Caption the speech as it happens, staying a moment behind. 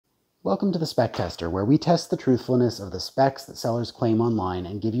Welcome to the SpecTester, where we test the truthfulness of the specs that sellers claim online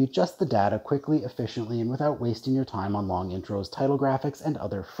and give you just the data quickly, efficiently, and without wasting your time on long intros, title graphics, and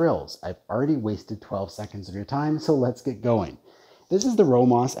other frills. I've already wasted 12 seconds of your time, so let's get going. This is the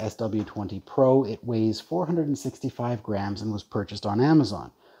Romoss SW20 Pro. It weighs 465 grams and was purchased on Amazon.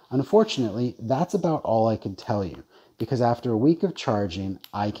 Unfortunately, that's about all I could tell you, because after a week of charging,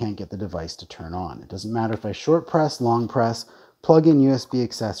 I can't get the device to turn on. It doesn't matter if I short press, long press, plug in USB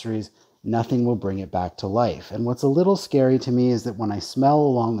accessories, nothing will bring it back to life. And what's a little scary to me is that when I smell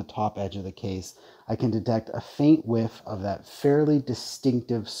along the top edge of the case, I can detect a faint whiff of that fairly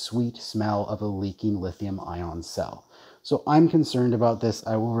distinctive sweet smell of a leaking lithium-ion cell. So I'm concerned about this.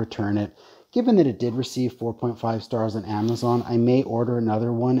 I will return it. Given that it did receive 4.5 stars on Amazon, I may order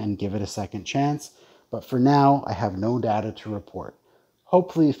another one and give it a second chance. But for now, I have no data to report.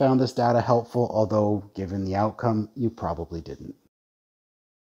 Hopefully you found this data helpful, although given the outcome, you probably didn't.